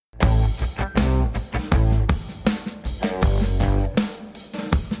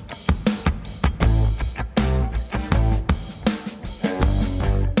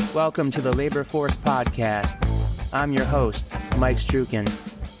Welcome to the Labor Force Podcast. I'm your host, Mike Strukin,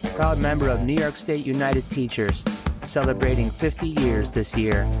 proud member of New York State United Teachers, celebrating 50 years this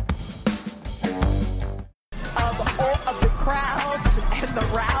year. Of all of the crowds and the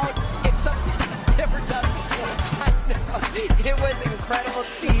route, it's something I've never done before. I know. It was incredible to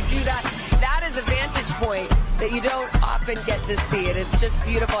see you do that. That is a vantage point that you don't often get to see, and it's just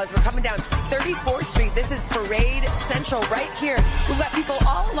beautiful. As we're coming down 34th Street, this is Parade Central right here. We've got people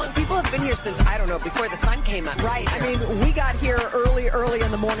all along. People have been here since, I don't know, before the sun came up. Right. I mean, we got here early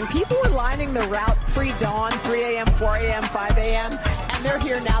in the morning. People were lining the route pre-dawn, 3 a.m., 4 a.m., 5 a.m., and they're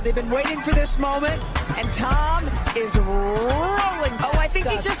here now. They've been waiting for this moment, and Tom is rolling. Oh, I think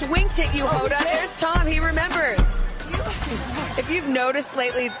he just winked at you, Hoda. There's Tom. He remembers. If you've noticed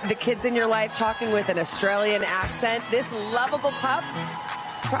lately the kids in your life talking with an Australian accent, this lovable pup,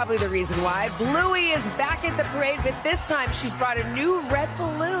 probably the reason why. Bluey is back at the parade, but this time she's brought a new red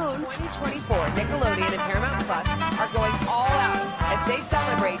balloon. 2024, Nickelodeon and Paramount Plus are going all out as they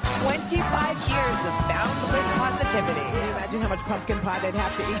celebrate 25 years of boundless positivity. Can you imagine how much pumpkin pie they'd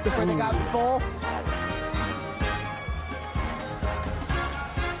have to eat before they got full?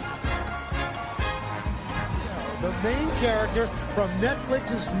 The main character from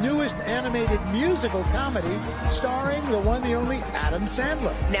Netflix's newest animated musical comedy, starring the one, the only Adam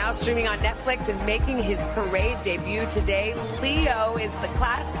Sandler. Now streaming on Netflix and making his parade debut today, Leo is the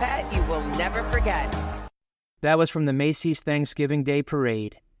class pet you will never forget. That was from the Macy's Thanksgiving Day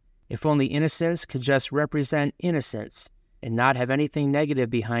Parade. If only innocence could just represent innocence and not have anything negative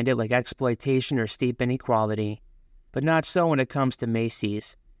behind it like exploitation or steep inequality. But not so when it comes to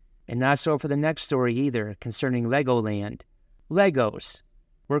Macy's. And not so for the next story either, concerning Legoland. Legos.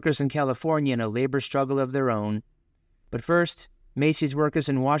 Workers in California in a labor struggle of their own. But first, Macy's workers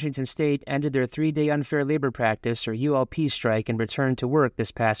in Washington State ended their 3-day unfair labor practice, or ULP strike, and returned to work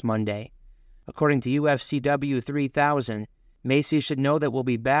this past Monday. According to UFCW 3000, Macy's should know that we'll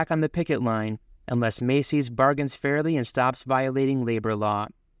be back on the picket line unless Macy's bargains fairly and stops violating labor law.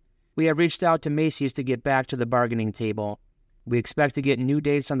 We have reached out to Macy's to get back to the bargaining table. We expect to get new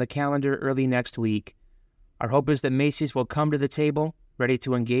dates on the calendar early next week. Our hope is that Macy's will come to the table, ready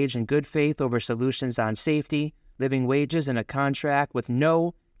to engage in good faith over solutions on safety, living wages, and a contract with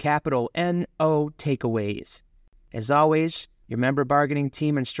no, capital N-O, takeaways. As always, your member bargaining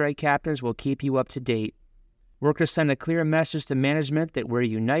team and strike captains will keep you up to date. Workers send a clear message to management that we're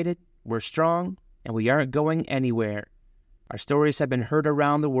united, we're strong, and we aren't going anywhere. Our stories have been heard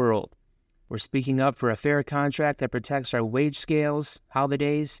around the world. We're speaking up for a fair contract that protects our wage scales,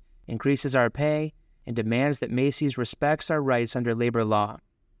 holidays, increases our pay, and demands that Macy's respects our rights under labor law.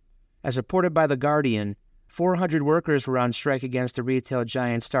 As reported by The Guardian, 400 workers were on strike against the retail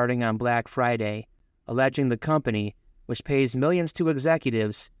giant starting on Black Friday, alleging the company, which pays millions to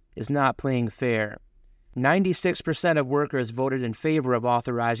executives, is not playing fair. 96% of workers voted in favor of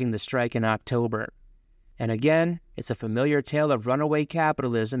authorizing the strike in October. And again, it's a familiar tale of runaway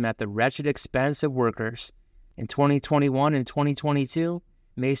capitalism at the wretched expense of workers. In 2021 and 2022,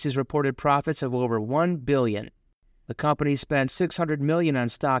 Macy's reported profits of over $1 billion. The company spent $600 million on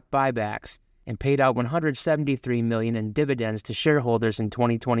stock buybacks and paid out $173 million in dividends to shareholders in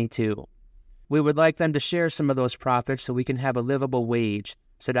 2022. We would like them to share some of those profits so we can have a livable wage,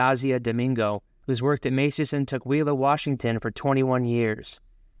 said Azia Domingo, who's worked at Macy's in Tukwila, Washington for 21 years.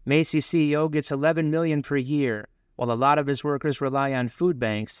 Macy's CEO gets $11 million per year, while a lot of his workers rely on food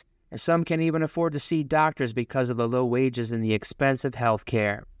banks, and some can't even afford to see doctors because of the low wages and the expensive health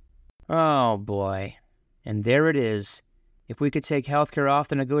care. Oh boy. And there it is. If we could take health care off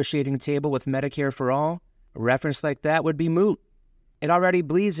the negotiating table with Medicare for All, a reference like that would be moot. It already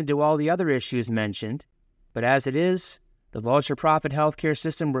bleeds into all the other issues mentioned, but as it is, the vulture profit health care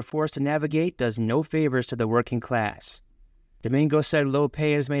system we're forced to navigate does no favors to the working class. Domingo said low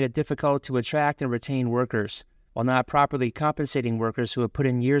pay has made it difficult to attract and retain workers, while not properly compensating workers who have put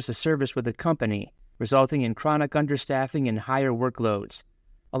in years of service with the company, resulting in chronic understaffing and higher workloads.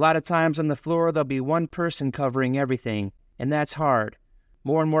 A lot of times on the floor, there'll be one person covering everything, and that's hard.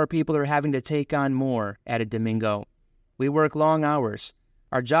 More and more people are having to take on more, added Domingo. We work long hours.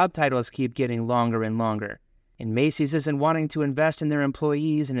 Our job titles keep getting longer and longer, and Macy's isn't wanting to invest in their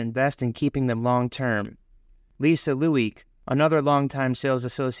employees and invest in keeping them long term. Lisa Luick, another longtime sales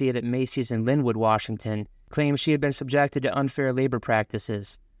associate at Macy's in Linwood, Washington, claims she had been subjected to unfair labor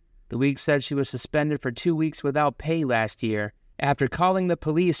practices. The week said she was suspended for 2 weeks without pay last year after calling the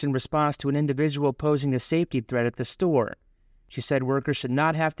police in response to an individual posing a safety threat at the store. She said workers should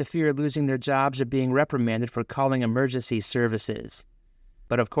not have to fear losing their jobs or being reprimanded for calling emergency services.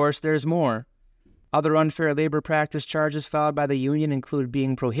 But of course there's more. Other unfair labor practice charges filed by the union include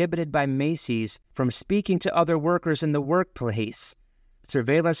being prohibited by Macy's from speaking to other workers in the workplace,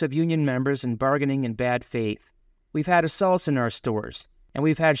 surveillance of union members, and bargaining in bad faith. We've had assaults in our stores, and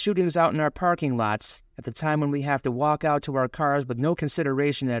we've had shootings out in our parking lots at the time when we have to walk out to our cars with no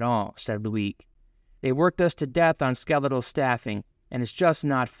consideration at all, said Louis. They worked us to death on skeletal staffing, and it's just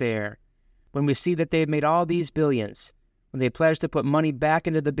not fair. When we see that they've made all these billions, when they pledge to put money back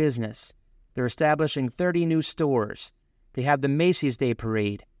into the business, they're establishing 30 new stores. They have the Macy's Day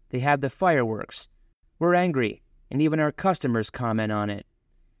Parade. They have the fireworks. We're angry, and even our customers comment on it.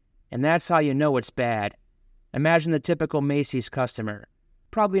 And that's how you know it's bad. Imagine the typical Macy's customer,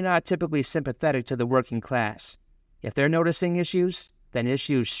 probably not typically sympathetic to the working class. If they're noticing issues, then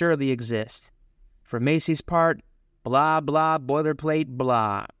issues surely exist. For Macy's part, blah, blah, boilerplate,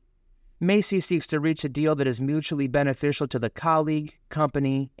 blah. Macy seeks to reach a deal that is mutually beneficial to the colleague,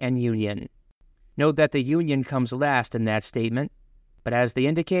 company, and union. Note that the union comes last in that statement, but as they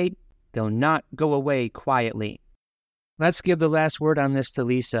indicate, they'll not go away quietly. Let's give the last word on this to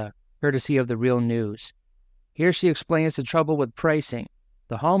Lisa, courtesy of the Real News. Here she explains the trouble with pricing,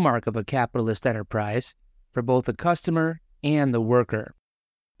 the hallmark of a capitalist enterprise, for both the customer and the worker.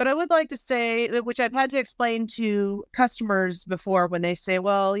 But I would like to say, which I've had to explain to customers before when they say,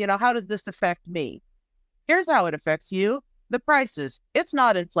 well, how does this affect me? Here's how it affects you. The prices. It's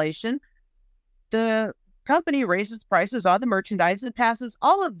not inflation. The company raises prices on the merchandise and passes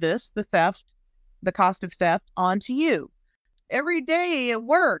all of this, the cost of theft, on to you. Every day at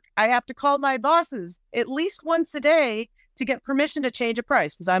work, I have to call my bosses at least once a day to get permission to change a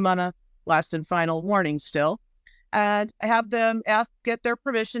price because I'm on a last and final warning still. And I have them get their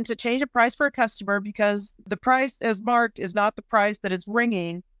permission to change a price for a customer because the price as marked is not the price that is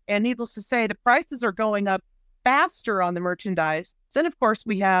ringing. And needless to say, the prices are going up faster on the merchandise. Then, of course,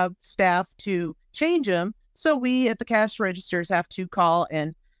 we have staff to change them. So we at the cash registers have to call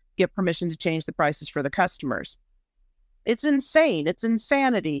and get permission to change the prices for the customers. It's insane. It's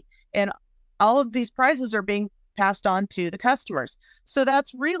insanity. And all of these prices are being passed on to the customers. So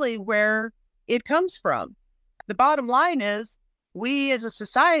that's really where it comes from. The bottom line is we as a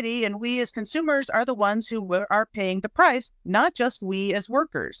society and we as consumers are the ones who are paying the price, not just we as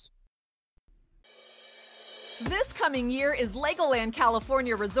workers. This coming year is Legoland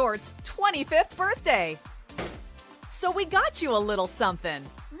California Resort's 25th birthday. So we got you a little something.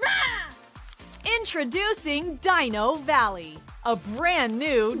 Introducing Dino Valley, a brand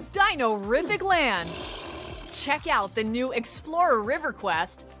new dino-rific land. Check out the new Explorer River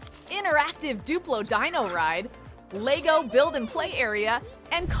Quest, interactive Duplo Dino Ride, Lego Build and Play area,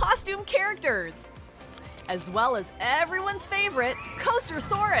 and costume characters, as well as everyone's favorite,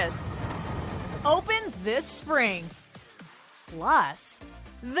 Coastersaurus. Opens this spring. Plus,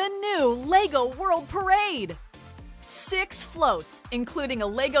 the new Lego World Parade. 6 floats, including a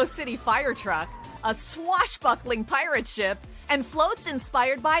Lego City fire truck, a swashbuckling pirate ship, and floats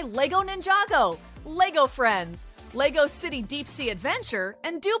inspired by Lego Ninjago, Lego Friends, Lego City Deep Sea Adventure,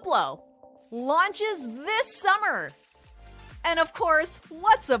 and Duplo. Launches this summer. And of course,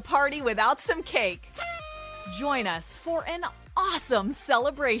 what's a party without some cake? Join us for an awesome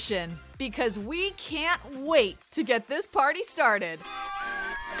celebration because we can't wait to get this party started.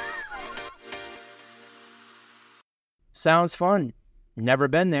 Sounds fun. Never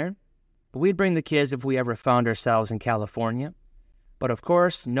been there, but we'd bring the kids if we ever found ourselves in California. But of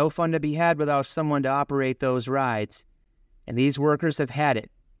course, no fun to be had without someone to operate those rides. And these workers have had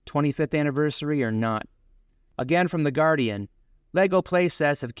it, 25th anniversary or not. Again from The Guardian, Lego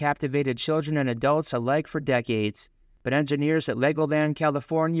playsets have captivated children and adults alike for decades, but engineers at Legoland,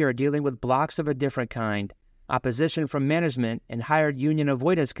 California are dealing with blocks of a different kind. Opposition from management and hired union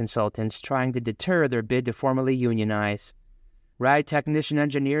avoidance consultants trying to deter their bid to formally unionize. Ride technician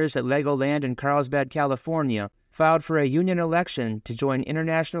engineers at Legoland in Carlsbad, California, filed for a union election to join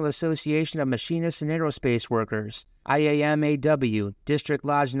International Association of Machinists and Aerospace Workers, IAMAW, District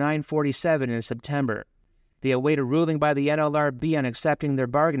Lodge 947 in September. They await a ruling by the NLRB on accepting their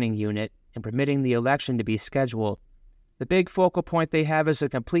bargaining unit and permitting the election to be scheduled. The big focal point they have is a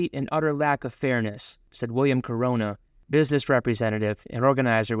complete and utter lack of fairness, said William Corona, business representative and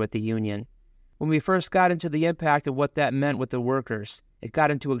organizer with the union. When we first got into the impact of what that meant with the workers, it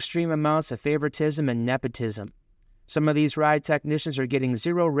got into extreme amounts of favoritism and nepotism. Some of these ride technicians are getting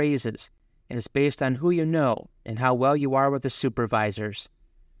 0 raises, and it's based on who you know and how well you are with the supervisors.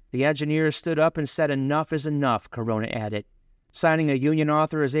 The engineers stood up and said enough is enough, Corona added. Signing a union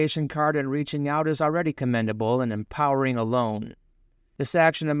authorization card and reaching out is already commendable and empowering alone. This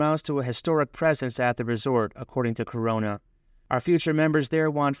action amounts to a historic presence at the resort, according to Corona. Our future members there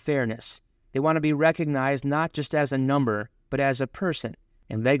want fairness. They want to be recognized not just as a number, but as a person.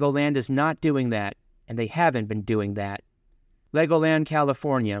 And Legoland is not doing that, and they haven't been doing that. Legoland,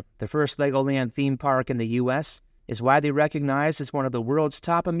 California, the first Legoland theme park in the U.S., is widely recognized as one of the world's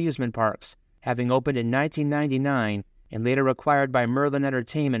top amusement parks, having opened in 1999 and later acquired by Merlin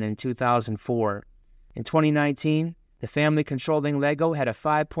Entertainment in 2004. In 2019, the family controlling Lego had a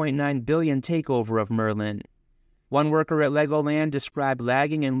 $5.9 billion takeover of Merlin. One worker at Legoland described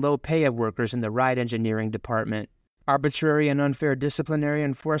lagging and low pay of workers in the ride engineering department, arbitrary and unfair disciplinary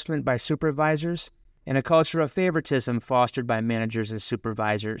enforcement by supervisors, and a culture of favoritism fostered by managers and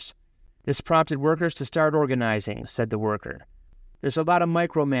supervisors. This prompted workers to start organizing, said the worker. There's a lot of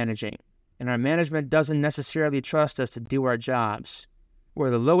micromanaging, and our management doesn't necessarily trust us to do our jobs.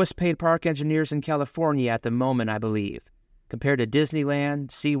 We're the lowest paid park engineers in California at the moment, I believe. Compared to Disneyland,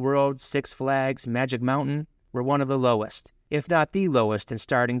 SeaWorld, Six Flags, Magic Mountain, we're one of the lowest, if not the lowest in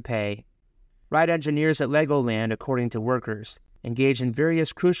starting pay. Ride engineers at Legoland, according to workers, engage in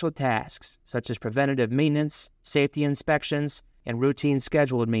various crucial tasks, such as preventative maintenance, safety inspections, and routine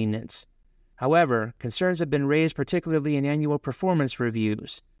scheduled maintenance. However, concerns have been raised particularly in annual performance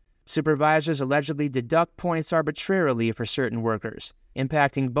reviews. Supervisors allegedly deduct points arbitrarily for certain workers,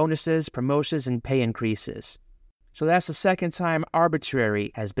 impacting bonuses, promotions, and pay increases. So that's the second time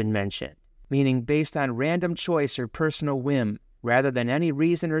arbitrary has been mentioned, meaning based on random choice or personal whim, rather than any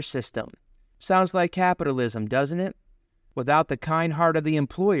reason or system. Sounds like capitalism, doesn't it? Without the kind heart of the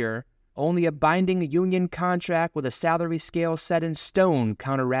employer, only a binding union contract with a salary scale set in stone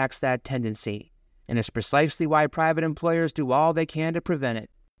counteracts that tendency, and it's precisely why private employers do all they can to prevent it.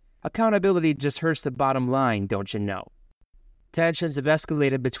 Accountability just hurts the bottom line, don't you know? Tensions have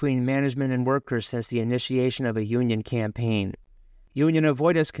escalated between management and workers since the initiation of a union campaign. Union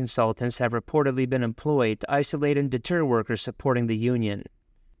avoidance consultants have reportedly been employed to isolate and deter workers supporting the union.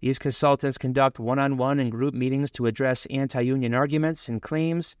 These consultants conduct one-on-one and group meetings to address anti-union arguments and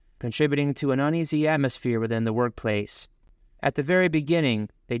claims, contributing to an uneasy atmosphere within the workplace. At the very beginning,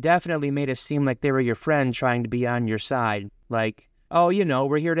 they definitely made it seem like they were your friend trying to be on your side. Like, oh,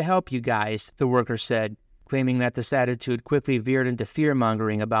 we're here to help you guys, the worker said, claiming that this attitude quickly veered into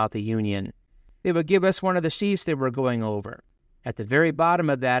fear-mongering about the union. They would give us one of the sheets they were going over. At the very bottom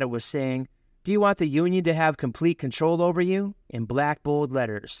of that, it was saying, "Do you want the union to have complete control over you?" in black bold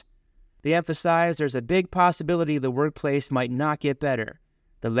letters. They emphasized there's a big possibility the workplace might not get better,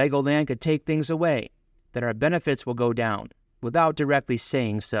 the Legoland could take things away, that our benefits will go down, without directly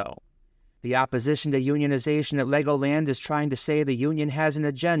saying so. The opposition to unionization at Legoland is trying to say the union has an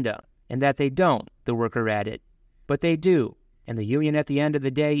agenda, and that they don't, the worker added. But they do, and the union at the end of the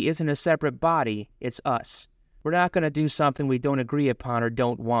day isn't a separate body, it's us. We're not going to do something we don't agree upon or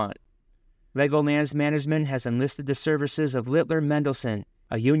don't want. Legoland's management has enlisted the services of Littler Mendelson,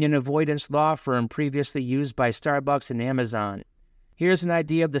 a union avoidance law firm previously used by Starbucks and Amazon. Here's an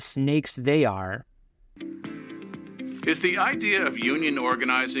idea of the snakes they are. Is the idea of union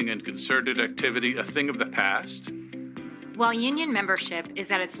organizing and concerted activity a thing of the past? While union membership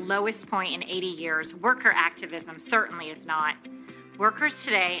is at its lowest point in 80 years, worker activism certainly is not. Workers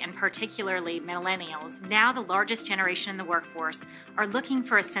today, and particularly millennials, now the largest generation in the workforce, are looking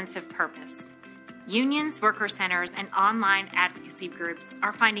for a sense of purpose. Unions, worker centers, and online advocacy groups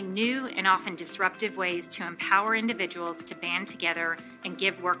are finding new and often disruptive ways to empower individuals to band together and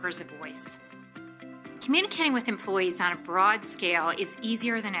give workers a voice. Communicating with employees on a broad scale is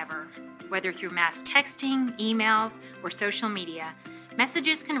easier than ever. Whether through mass texting, emails, or social media,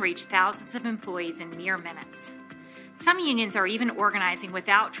 messages can reach thousands of employees in mere minutes. Some unions are even organizing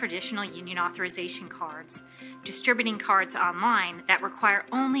without traditional union authorization cards, distributing cards online that require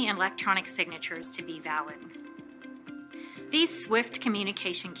only electronic signatures to be valid. These swift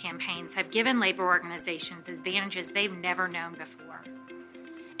communication campaigns have given labor organizations advantages they've never known before.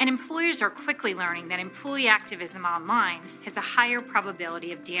 And employers are quickly learning that employee activism online has a higher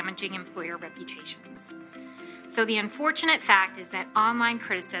probability of damaging employer reputations. So the unfortunate fact is that online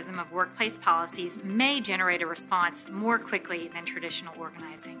criticism of workplace policies may generate a response more quickly than traditional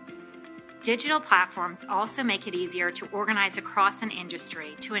organizing. Digital platforms also make it easier to organize across an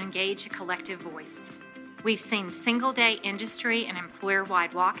industry to engage a collective voice. We've seen single-day industry and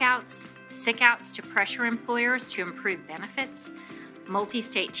employer-wide walkouts, sick-outs to pressure employers to improve benefits,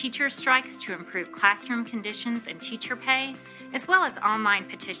 multi-state teacher strikes to improve classroom conditions and teacher pay, as well as online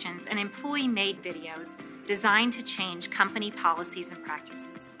petitions and employee-made videos designed to change company policies and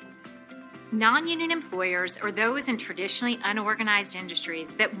practices. Non-union employers or those in traditionally unorganized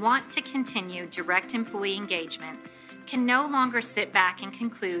industries that want to continue direct employee engagement can no longer sit back and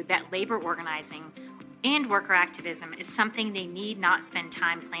conclude that labor organizing and worker activism is something they need not spend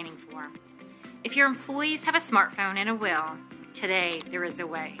time planning for. If your employees have a smartphone and a will, today there is a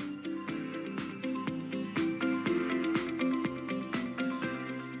way.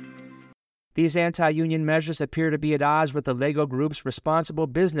 These anti-union measures appear to be at odds with the LEGO Group's responsible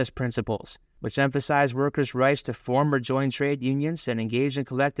business principles, which emphasize workers' rights to form or join trade unions and engage in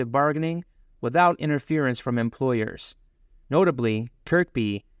collective bargaining without interference from employers. Notably,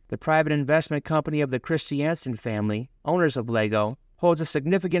 Kirkby, the private investment company of the Christiansen family, owners of LEGO, holds a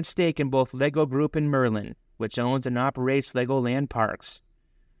significant stake in both LEGO Group and Merlin, which owns and operates Legoland parks.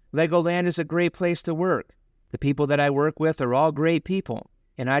 Legoland is a great place to work. The people that I work with are all great people,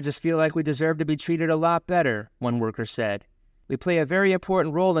 and I just feel like we deserve to be treated a lot better, one worker said. We play a very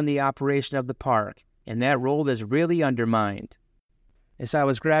important role in the operation of the park, and that role is really undermined. As I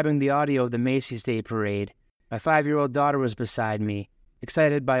was grabbing the audio of the Macy's Day Parade, my 5-year-old daughter was beside me,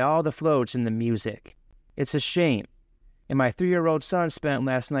 excited by all the floats and the music. It's a shame. And my 3-year-old son spent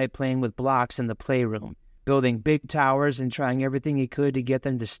last night playing with blocks in the playroom, building big towers and trying everything he could to get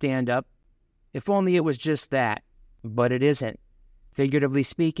them to stand up. If only it was just that, but it isn't. Figuratively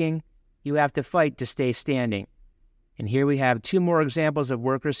speaking, you have to fight to stay standing. And here we have 2 more examples of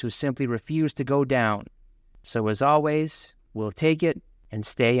workers who simply refuse to go down. So as always, we'll take it and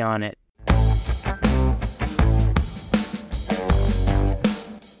stay on it.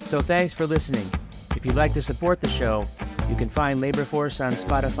 So thanks for listening. If you'd like to support the show, you can find Labor Force on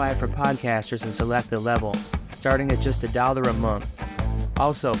Spotify for podcasters and select the level, starting at just $1 a month.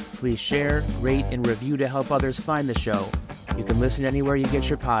 Also, please share, rate, and review to help others find the show. You can listen anywhere you get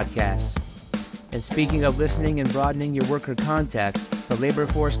your podcasts. And speaking of listening and broadening your worker context, the Labor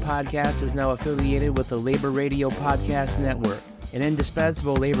Force podcast is now affiliated with the Labor Radio Podcast Network, an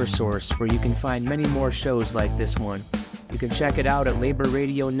indispensable labor source where you can find many more shows like this one. You can check it out at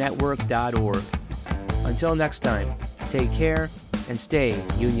laborradionetwork.org. Until next time, take care and stay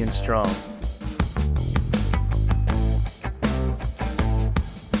union strong.